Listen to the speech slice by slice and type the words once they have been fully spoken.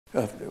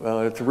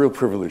Well, it's a real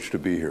privilege to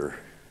be here.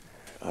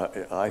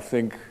 I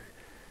think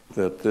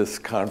that this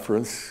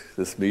conference,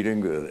 this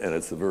meeting, and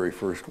it's the very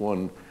first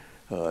one,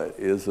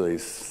 is a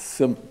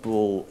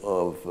symbol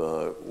of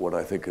what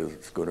I think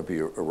is going to be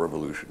a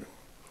revolution.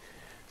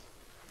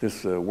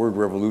 This word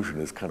revolution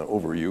is kind of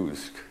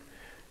overused.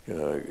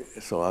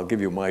 So I'll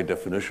give you my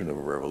definition of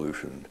a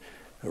revolution.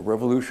 A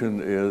revolution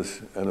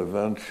is an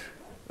event,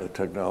 a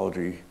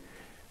technology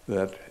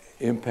that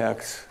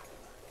impacts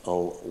a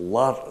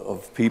lot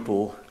of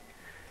people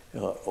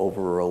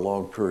over a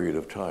long period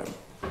of time.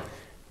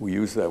 We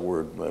use that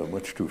word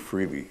much too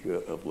freely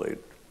of late.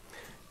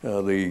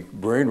 The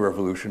brain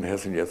revolution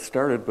hasn't yet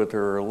started, but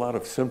there are a lot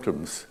of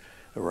symptoms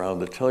around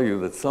that tell you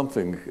that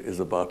something is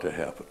about to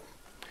happen.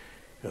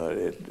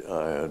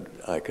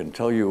 I can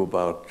tell you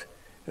about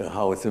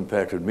how it's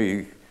impacted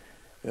me,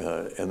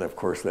 and of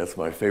course that's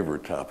my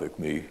favorite topic,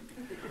 me.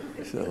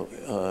 So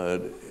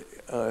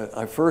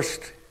I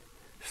first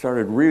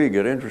started really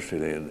get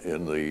interested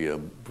in the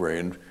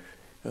brain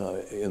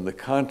in the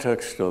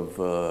context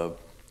of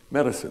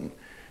medicine,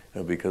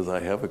 because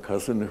I have a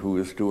cousin who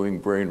is doing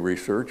brain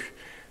research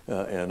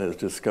and has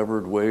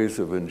discovered ways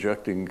of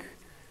injecting,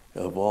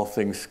 of all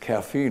things,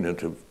 caffeine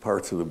into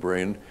parts of the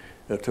brain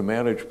to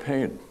manage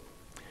pain.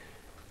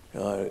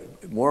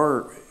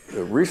 More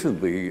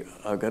recently,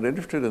 I got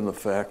interested in the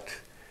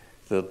fact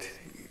that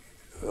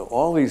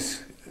all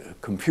these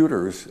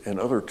computers and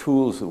other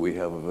tools that we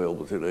have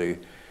available today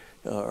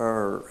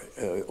are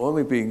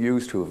only being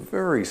used to a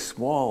very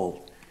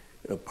small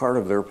part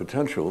of their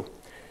potential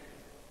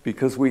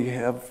because we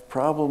have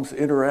problems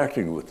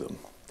interacting with them.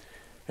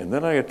 And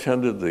then I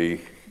attended the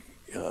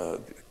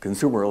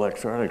Consumer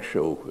Electronics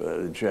Show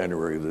in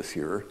January of this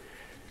year,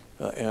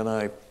 and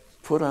I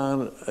put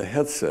on a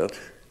headset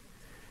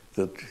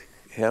that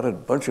had a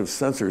bunch of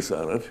sensors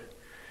on it,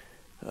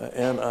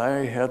 and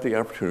I had the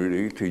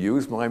opportunity to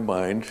use my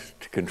mind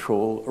to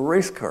control a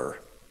race car.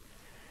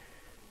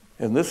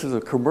 And this is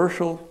a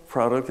commercial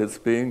product that's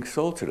being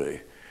sold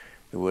today.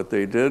 What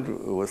they did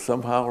was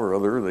somehow or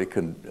other,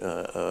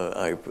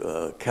 I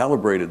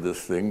calibrated this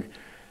thing,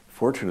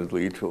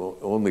 fortunately, to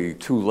only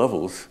 2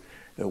 levels.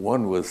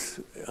 One was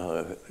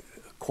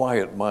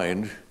quiet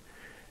mind,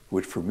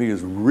 which for me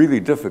is really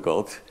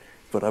difficult,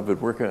 but I've been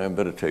working on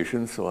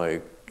meditation, so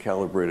I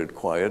calibrated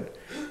quiet.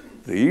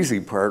 The easy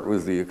part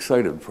was the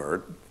excited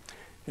part.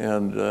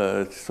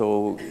 And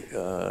so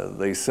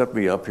they set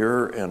me up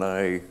here, and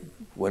I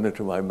went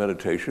into my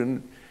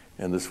meditation,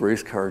 and this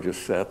race car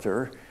just sat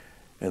there.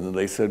 And then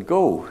they said,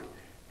 go.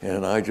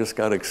 And I just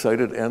got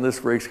excited, and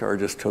this race car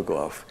just took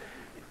off.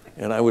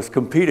 And I was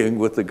competing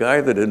with the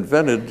guy that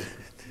invented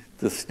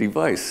this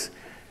device,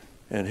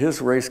 and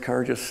his race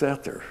car just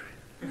sat there.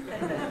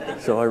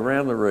 So I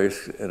ran the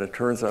race, and it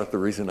turns out the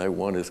reason I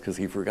won is because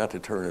he forgot to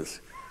turn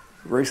his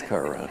race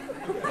car on.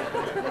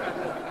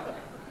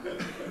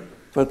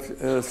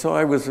 But so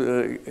I was,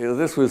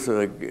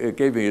 it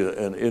gave me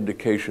an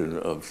indication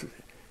of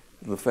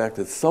the fact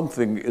that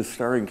something is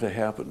starting to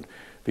happen.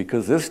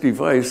 Because this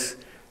device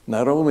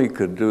not only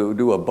could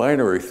do a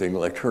binary thing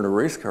like turn a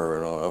race car on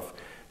and off,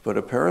 but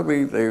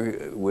apparently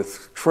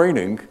with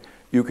training,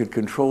 you could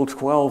control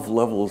 12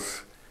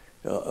 levels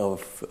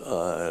of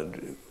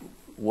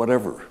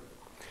whatever.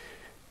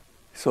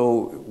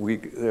 So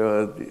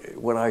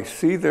what I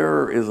see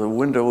there is a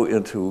window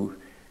into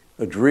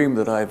a dream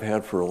that I've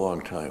had for a long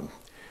time.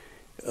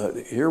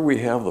 Here we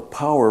have the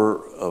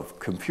power of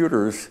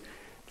computers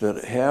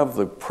that have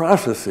the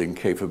processing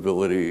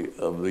capability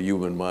of the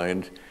human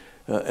mind,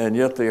 and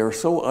yet they are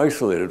so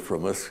isolated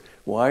from us.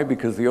 Why?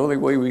 Because the only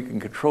way we can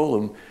control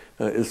them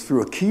is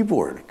through a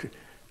keyboard.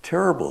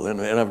 Terrible, and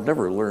I've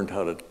never learned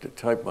how to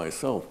type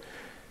myself.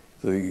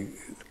 The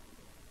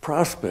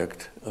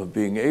prospect of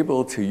being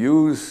able to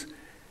use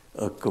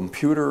a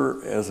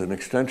computer as an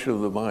extension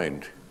of the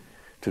mind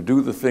to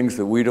do the things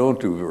that we don't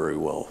do very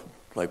well,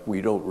 like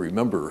we don't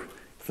remember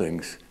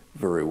things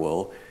very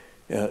well,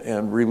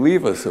 and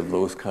relieve us of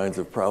those kinds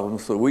of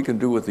problems so we can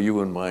do what the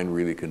human mind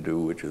really can do,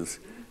 which is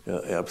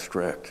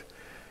abstract.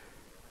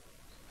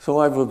 So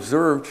I've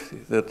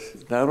observed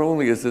that not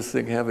only is this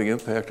thing having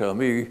impact on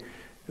me,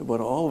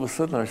 but all of a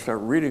sudden I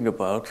start reading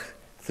about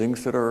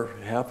things that are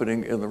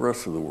happening in the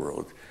rest of the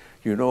world.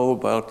 You know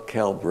about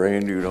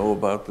CalBrain, you know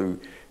about the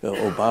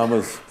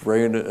Obama's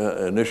Brain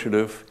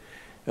Initiative.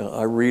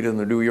 I read in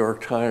the New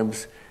York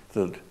Times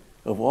that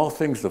of all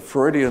things, the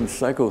Freudian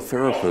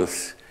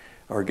psychotherapists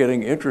are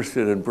getting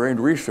interested in brain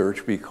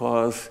research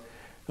because,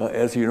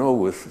 as you know,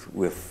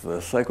 with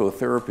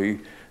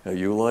psychotherapy,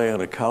 you lie on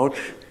a couch,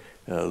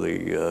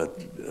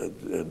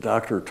 the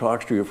doctor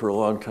talks to you for a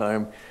long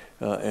time,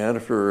 and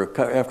after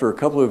a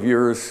couple of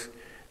years,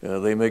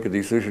 they make a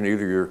decision,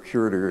 either you're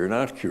cured or you're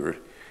not cured.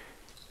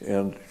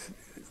 And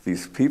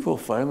these people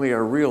finally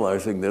are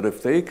realizing that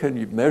if they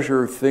can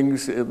measure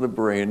things in the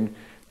brain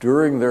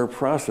during their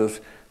process,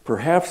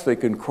 perhaps they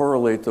can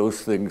correlate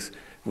those things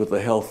with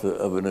the health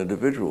of an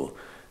individual.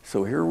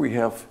 So here we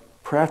have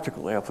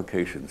practical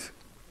applications.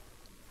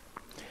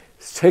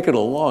 It's taken a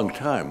long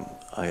time,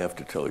 I have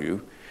to tell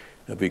you.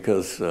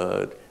 because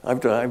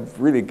I've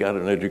really got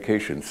an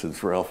education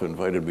since Ralph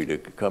invited me to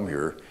come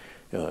here.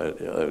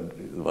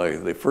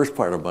 The first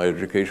part of my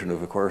education,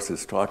 of course,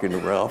 is talking to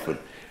Ralph and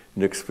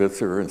Nick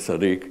Spitzer and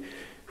Sadiq,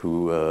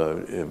 who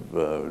have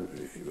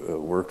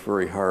worked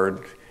very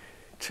hard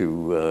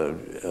to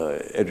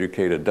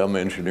educate a dumb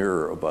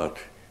engineer about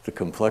the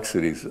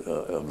complexities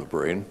of the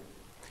brain.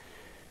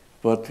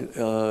 But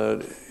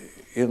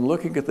in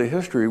looking at the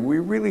history, we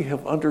really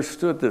have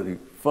understood the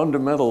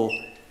fundamental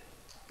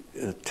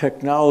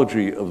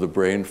technology of the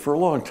brain for a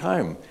long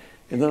time.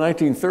 In the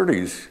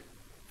 1930s,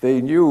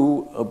 they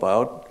knew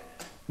about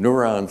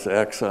neurons,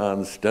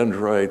 axons,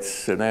 dendrites,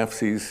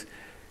 synapses.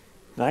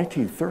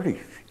 1930,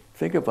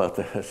 think about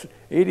that,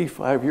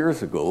 85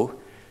 years ago.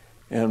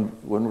 And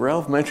when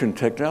Ralph mentioned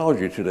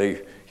technology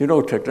today, you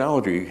know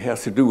technology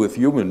has to do with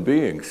human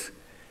beings,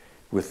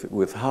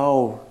 with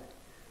how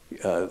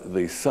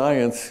the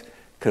science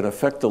can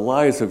affect the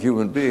lives of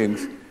human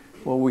beings.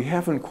 Well, we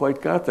haven't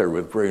quite got there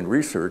with brain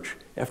research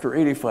after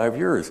 85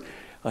 years.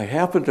 I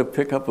happened to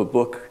pick up a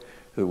book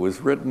that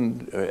was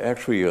written,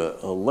 actually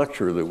a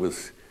lecture that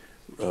was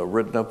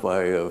written up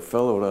by a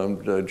fellow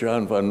named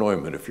John von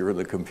Neumann. If you're in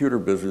the computer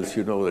business,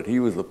 you know that he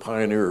was the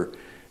pioneer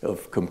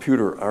of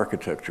computer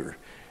architecture.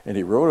 And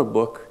he wrote a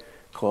book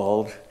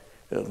called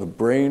The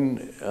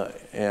Brain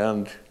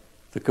and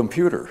the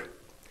Computer.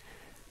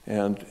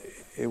 And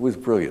it was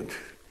brilliant.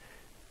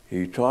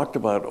 He talked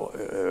about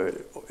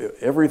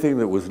everything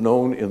that was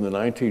known in the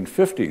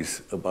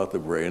 1950s about the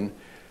brain,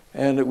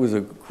 and it was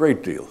a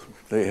great deal.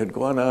 They had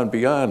gone on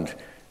beyond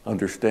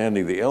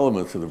understanding the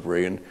elements of the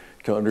brain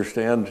to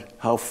understand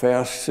how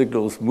fast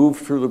signals move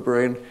through the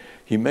brain.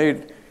 He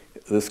made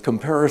this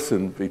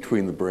comparison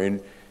between the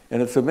brain,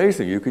 and it's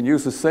amazing. You can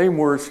use the same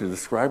words to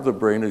describe the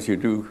brain as you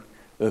do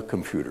a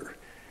computer.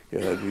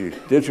 The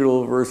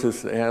digital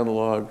versus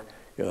analog,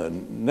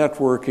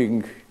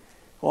 networking,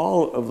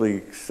 all of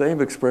the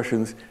same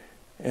expressions,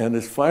 and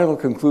his final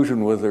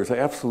conclusion was there's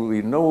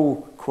absolutely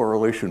no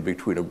correlation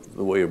between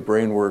the way a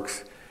brain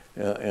works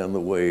and the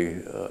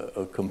way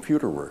a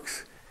computer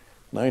works.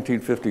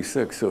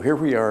 1956, so here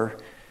we are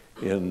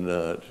in,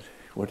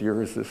 what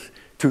year is this?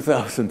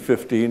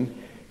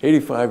 2015,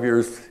 85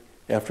 years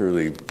after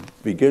the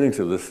beginnings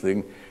of this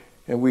thing,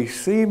 and we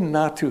seem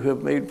not to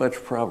have made much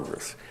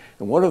progress.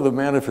 And one of the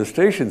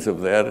manifestations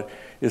of that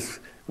is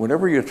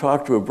whenever you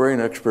talk to a brain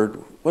expert,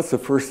 what's the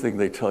first thing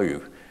they tell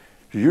you?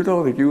 Do you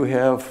know that you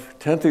have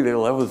 10 to the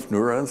 11th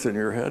neurons in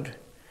your head?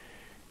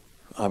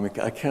 I mean,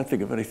 I can't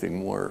think of anything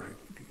more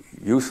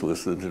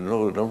useless than to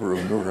know the number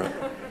of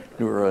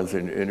neurons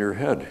in your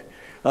head.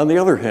 On the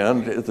other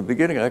hand, at the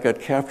beginning, I got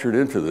captured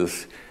into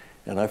this,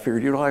 and I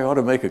figured, you know, I ought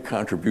to make a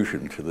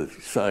contribution to the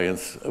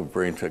science of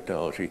brain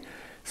technology.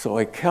 So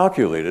I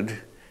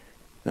calculated,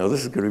 now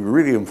this is going to be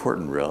really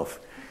important, Ralph.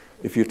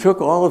 If you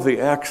took all of the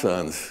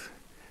axons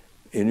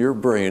in your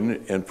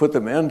brain and put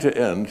them end to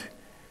end,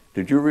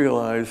 did you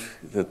realize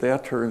that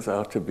that turns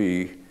out to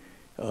be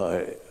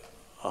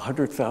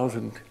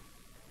 100,000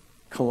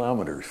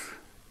 kilometers?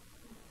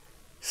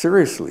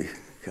 Seriously.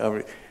 I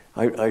mean,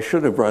 I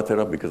should have brought that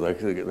up because I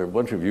think there are a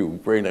bunch of you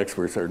brain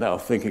experts are now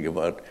thinking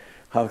about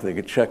how they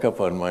could check up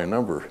on my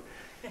number.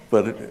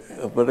 But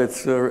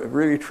it's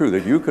really true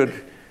that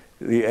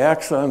the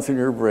axons in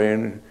your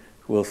brain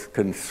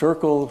can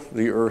circle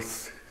the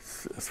Earth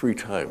 3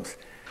 times.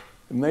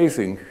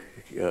 Amazing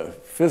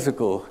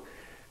physical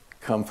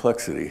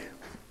complexity.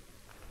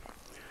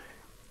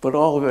 But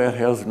all of that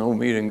has no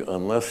meaning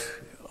unless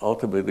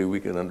ultimately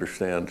we can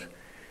understand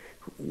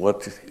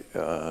what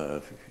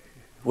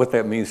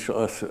that means to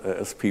us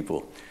as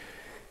people.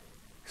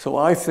 So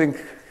I think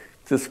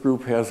this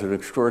group has an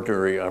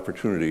extraordinary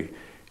opportunity,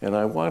 and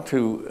I want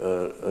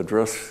to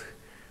address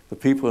the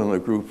people in the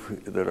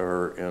group that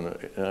are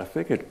and I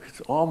think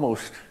it's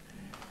almost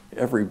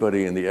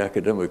everybody in the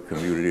academic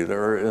community that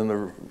are in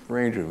the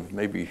range of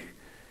maybe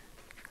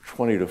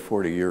 20 to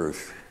 40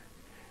 years,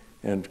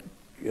 and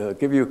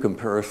give you a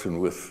comparison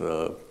with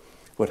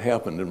what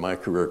happened in my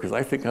career, because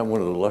I think I'm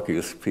one of the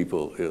luckiest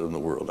people in the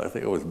world. I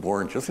think I was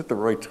born just at the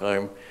right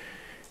time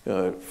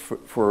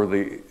for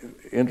the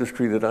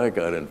industry that I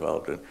got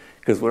involved in.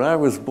 Because when I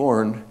was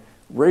born,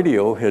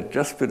 radio had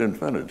just been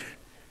invented.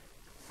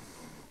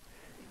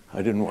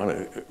 I didn't want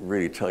to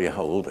really tell you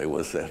how old I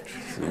was that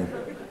soon.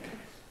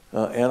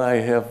 And I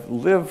have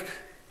lived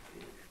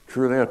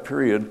through that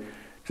period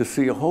to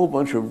see a whole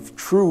bunch of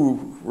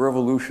true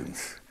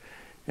revolutions.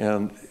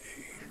 And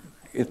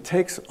it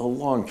takes a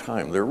long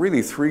time. There are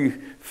really 3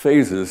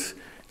 phases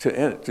to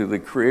the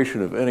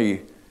creation of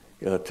any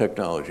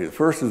technology. The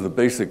first is the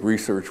basic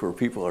research where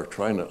people are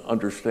trying to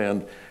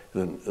understand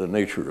the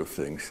nature of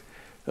things.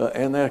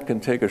 And that can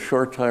take a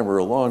short time or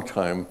a long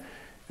time,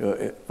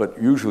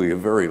 but usually a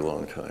very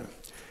long time.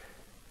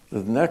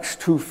 The next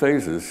 2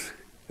 phases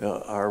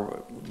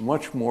are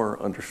much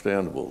more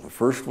understandable. The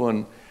first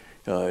one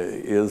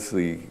is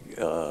the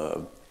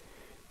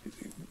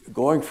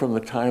going from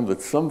the time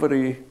that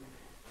somebody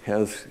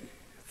has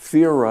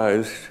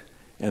theorized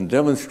and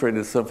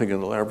demonstrated something in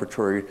the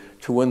laboratory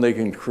to when they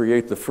can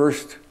create the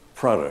first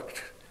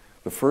product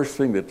the first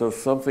thing that does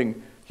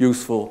something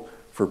useful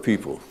for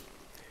people.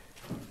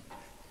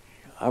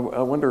 I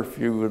wonder if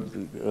you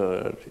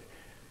would,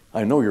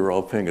 I know you're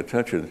all paying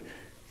attention,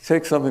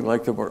 take something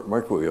like the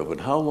microwave oven.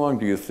 How long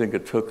do you think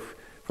it took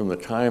from the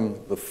time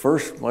the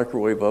first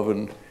microwave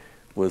oven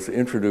was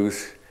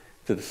introduced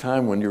to the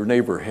time when your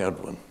neighbor had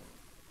one?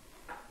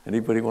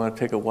 Anybody want to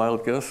take a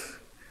wild guess?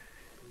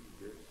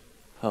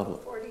 How?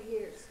 40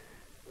 years.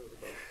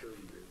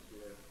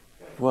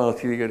 Well,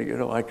 you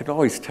know, I can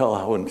always tell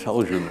how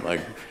intelligent my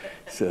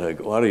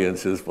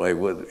audience is by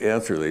what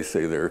answer they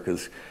say there,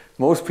 because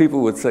most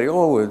people would say,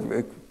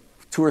 oh,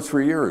 2 or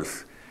 3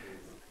 years.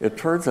 It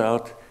turns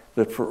out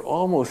that for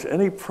almost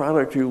any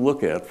product you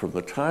look at, from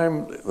the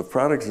time the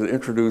product is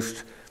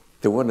introduced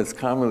to when it's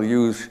commonly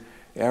used,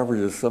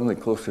 averages something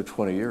close to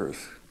 20 years.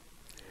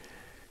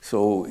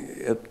 So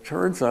it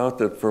turns out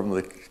that from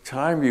the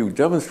time you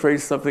demonstrate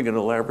something in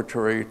a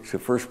laboratory to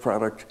first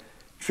product,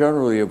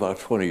 generally about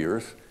 20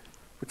 years,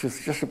 which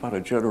is just about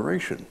a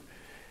generation.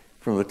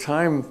 From the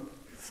time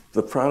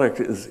the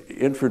product is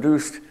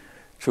introduced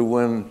to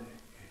when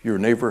your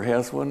neighbor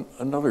has one,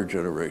 another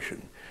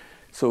generation.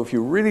 So if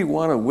you really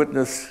want to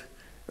witness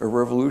a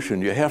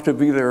revolution, you have to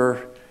be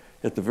there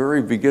at the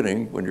very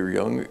beginning when you're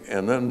young,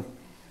 and then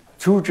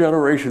 2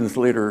 generations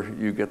later,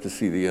 you get to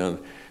see the end.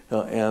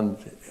 And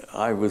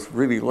I was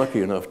really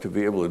lucky enough to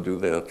be able to do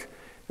that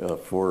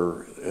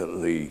for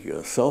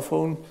the cell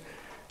phone.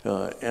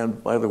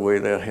 And by the way,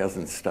 that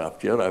hasn't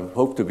stopped yet. I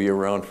hope to be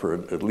around for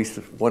at least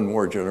 1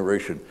 more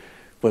generation.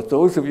 But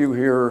those of you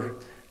here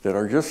that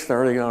are just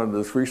starting out in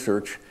this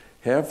research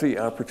have the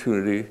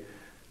opportunity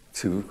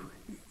to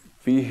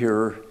be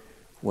here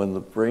when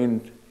the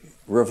brain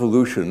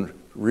revolution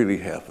really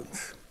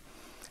happens.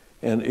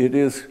 And it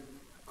is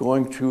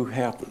going to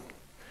happen.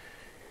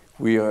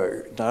 We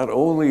are not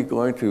only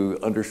going to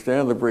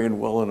understand the brain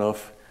well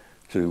enough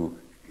to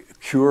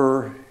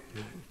cure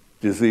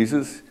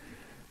diseases,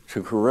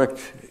 to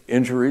correct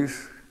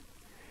injuries,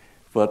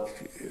 but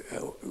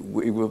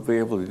we will be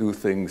able to do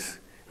things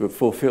that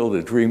fulfill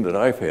the dream that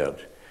I've had,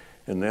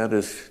 and that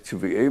is to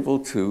be able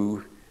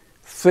to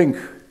think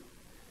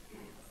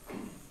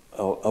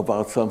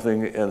about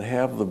something and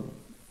have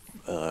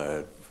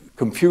the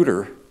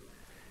computer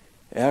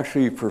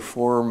actually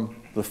perform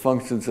the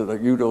functions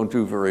that you don't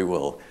do very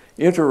well.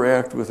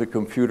 Interact with the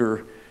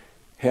computer,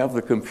 have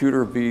the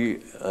computer be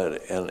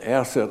an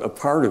asset, a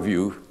part of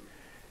you,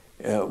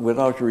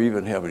 without you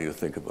even having to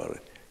think about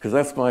it. Because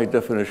that's my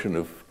definition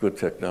of good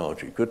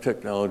technology. Good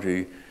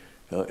technology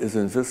is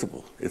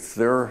invisible. It's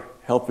there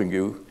helping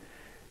you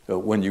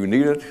when you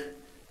need it.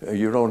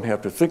 You don't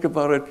have to think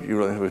about it. You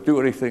don't have to do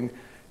anything.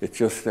 It's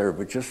just there.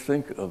 But just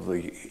think of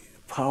the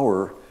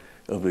power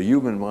of the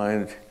human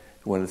mind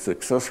when it's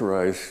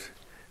accessorized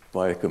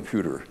by a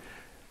computer.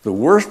 The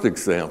worst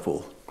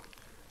example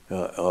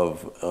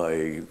of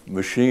a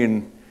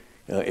machine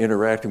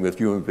interacting with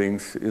human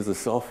beings is a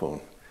cell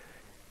phone.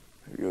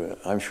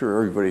 I'm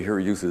sure everybody here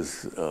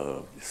uses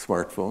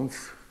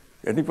smartphones.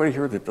 Anybody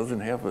here that doesn't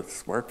have a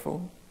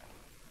smartphone?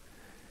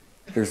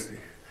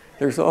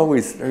 There's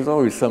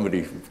always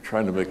somebody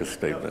trying to make a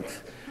statement.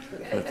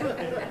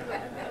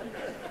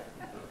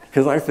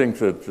 Because I think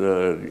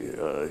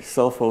that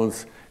cell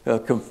phones,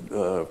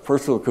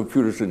 personal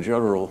computers in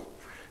general,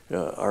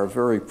 are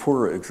very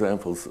poor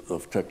examples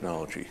of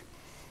technology.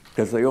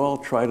 Because they all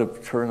try to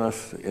turn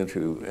us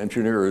into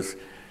engineers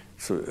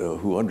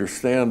who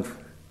understand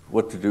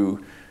what to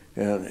do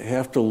and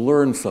have to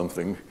learn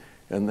something,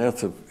 and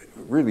that's a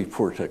really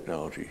poor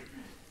technology.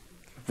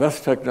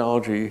 Best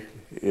technology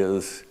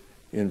is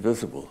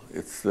invisible.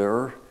 It's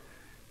there,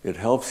 it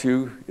helps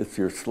you, it's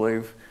your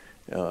slave,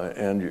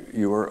 and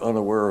you are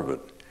unaware of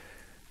it.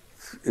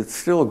 It's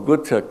still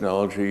good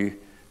technology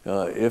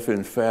if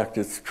in fact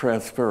it's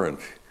transparent.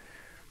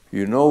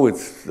 You know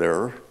it's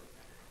there.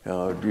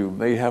 You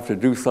may have to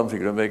do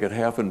something to make it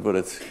happen, but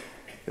it's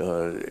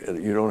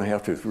you don't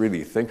have to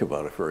really think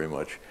about it very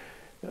much.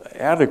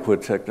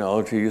 Adequate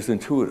technology is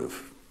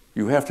intuitive.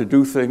 You have to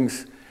do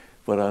things,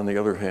 but on the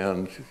other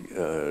hand,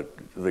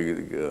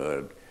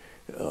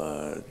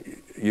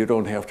 you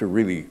don't have to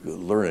really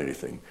learn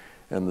anything.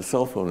 And the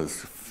cell phone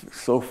is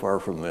so far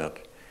from that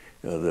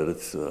that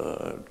it's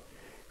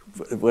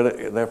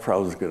that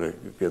problem is going to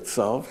get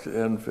solved.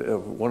 And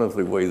one of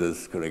the ways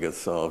it's going to get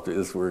solved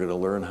is we're going to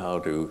learn how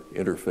to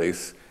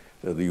interface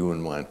the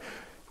human mind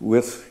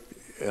with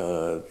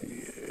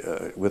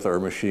our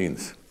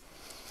machines.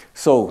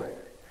 So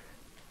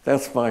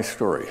that's my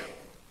story.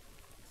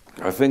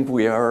 I think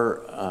we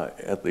are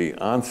at the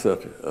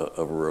onset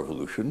of a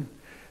revolution.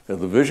 And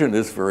the vision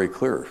is very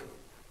clear.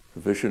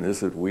 The vision is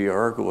that we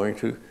are going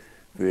to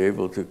be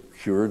able to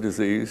cure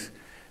disease.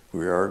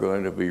 We are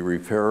going to be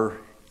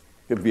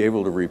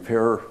able to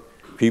repair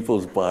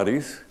people's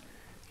bodies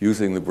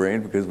using the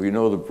brain, because we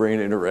know the brain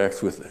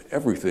interacts with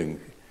everything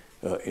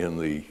in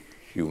the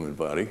human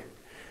body.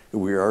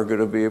 We are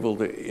going to be able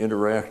to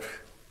interact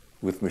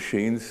with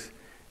machines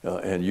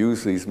and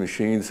use these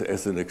machines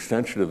as an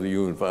extension of the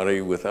human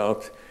body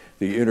without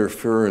the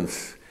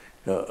interference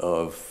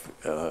of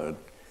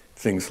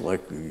things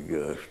like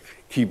the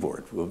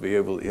keyboard. We'll be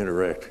able to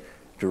interact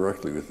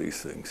directly with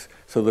these things.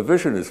 So the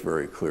vision is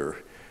very clear.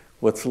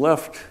 What's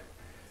left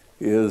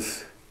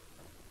is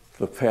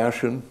the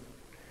passion,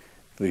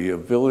 the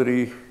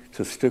ability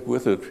to stick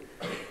with it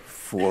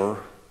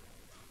for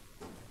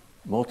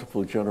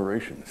multiple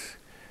generations.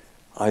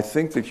 I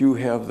think that you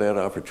have that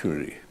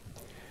opportunity.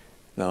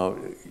 Now,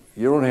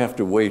 you don't have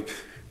to wait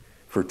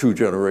for 2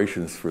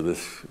 generations for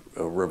this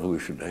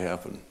revolution to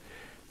happen.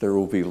 There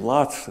will be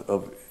lots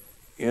of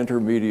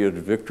intermediate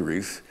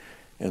victories,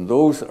 and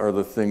those are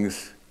the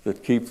things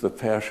that keep the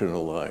passion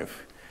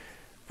alive.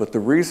 But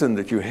the reason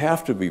that you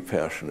have to be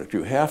passionate,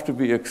 you have to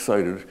be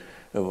excited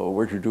about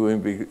what you're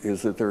doing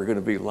is that there are going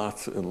to be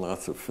lots and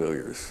lots of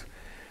failures.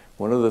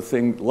 One of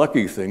the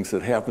lucky things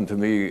that happened to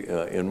me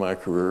in my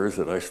career is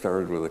that I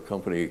started with a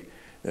company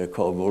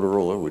called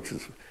Motorola, which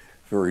is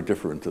very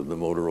different than the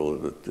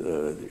Motorola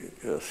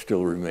that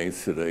still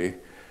remains today.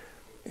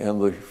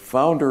 And the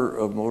founder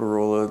of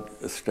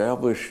Motorola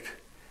established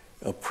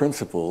a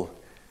principle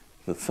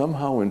that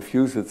somehow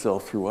infused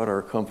itself throughout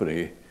our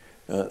company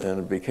and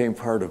it became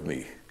part of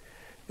me.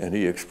 And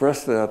he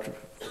expressed that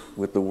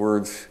with the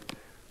words,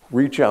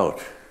 reach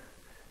out,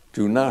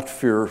 do not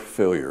fear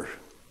failure.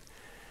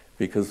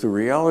 Because the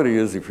reality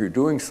is if you're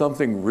doing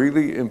something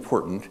really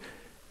important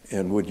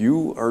and what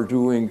you are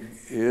doing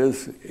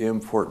is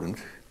important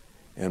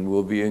and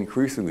will be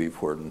increasingly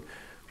important,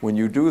 when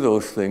you do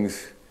those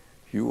things,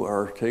 you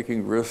are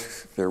taking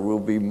risks. There will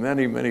be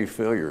many, many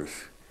failures.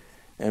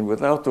 And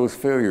without those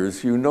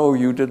failures, you know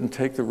you didn't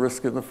take the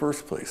risk in the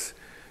first place.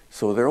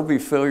 So there'll be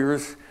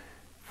failures.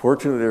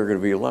 Fortunately, there are going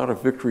to be a lot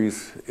of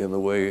victories in the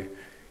way,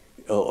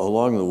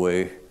 along the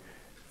way,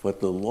 but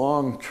the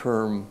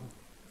long-term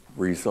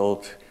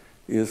result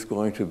is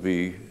going to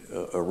be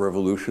a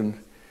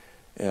revolution.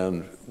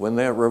 And when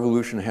that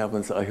revolution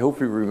happens, I hope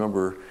you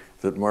remember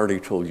that Marty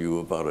told you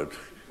about it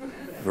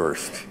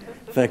first.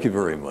 Thank you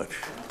very much.